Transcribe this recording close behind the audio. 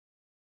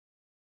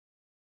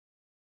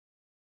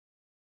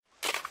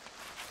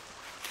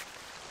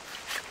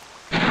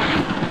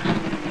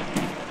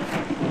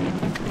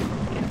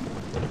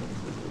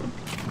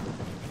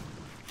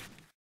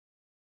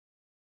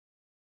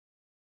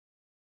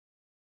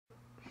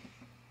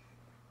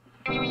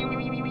No!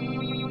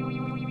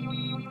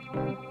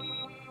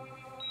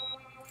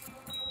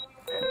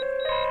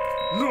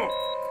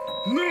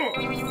 No!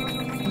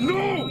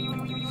 No!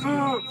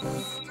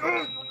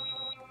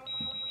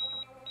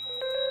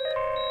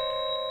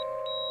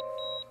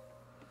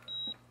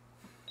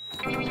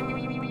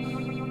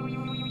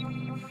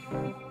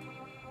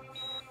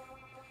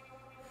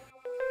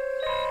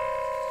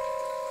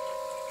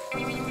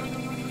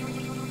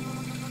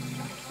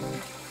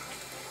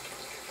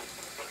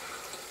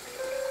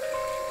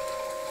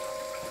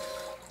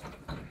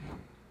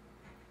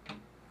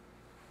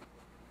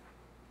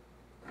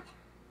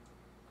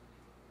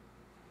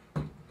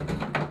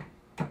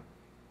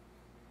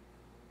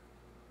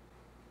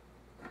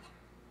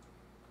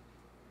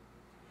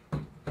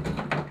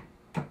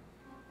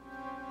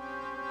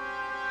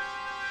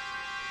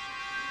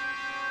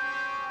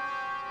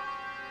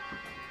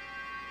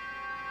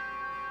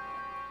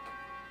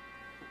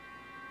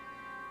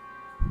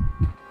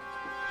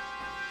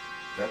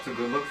 That's a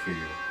good look for you.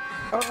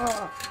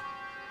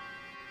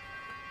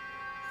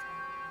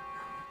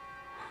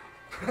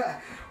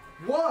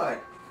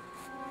 What?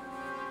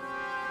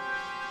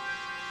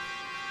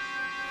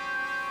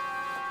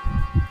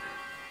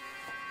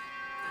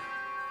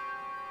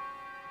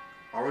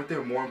 Aren't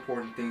there more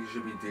important things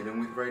you should be dealing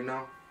with right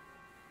now?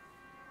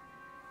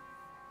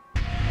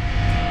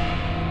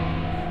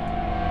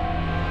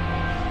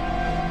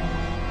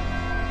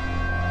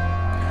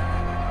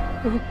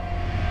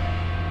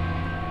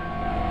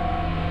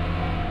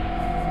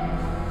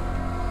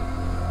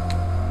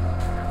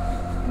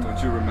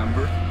 Don't you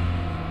remember?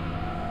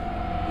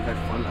 We had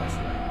fun last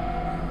night.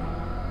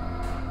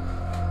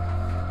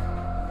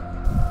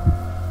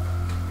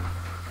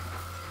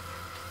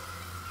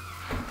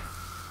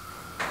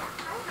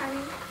 Hi,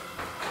 honey.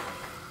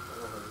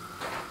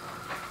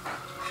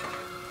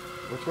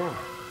 What's wrong?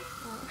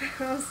 Oh,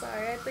 I'm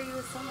sorry. I thought you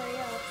were somebody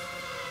else.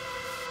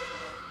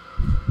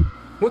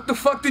 What the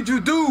fuck did you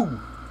do?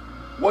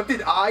 What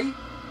did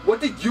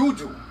you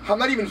do? I'm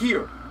not even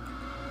here.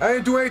 I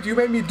didn't do it, you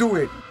made me do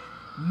it.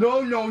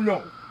 No, no,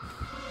 no.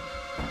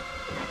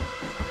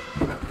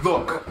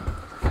 Look,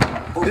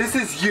 this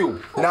is you,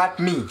 not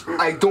me.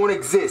 I don't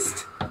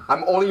exist.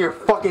 I'm all in your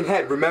fucking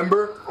head,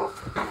 remember?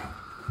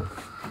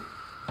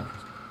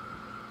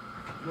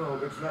 No,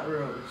 it's not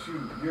real. It's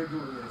you. You're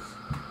doing this.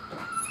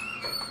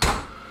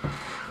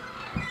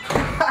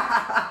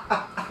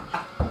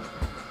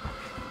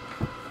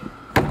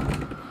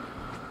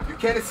 You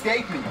can't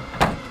escape me.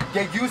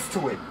 Get used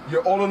to it.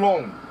 You're all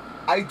alone.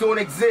 I don't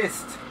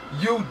exist.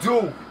 You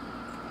do.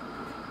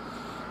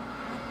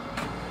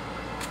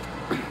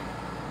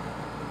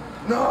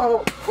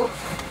 No!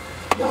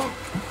 No!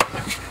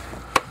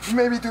 You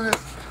made me do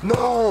this.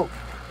 No!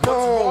 What's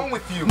wrong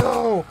with you?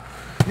 No!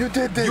 You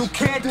did this. You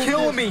can't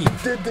kill me. You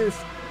did this.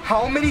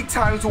 How many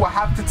times do I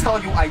have to tell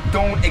you I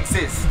don't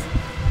exist?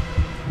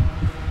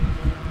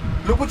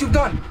 Look what you've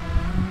done.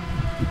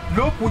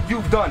 Look what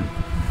you've done.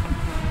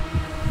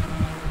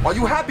 Are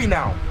you happy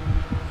now?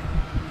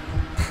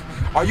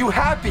 Are you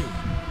happy?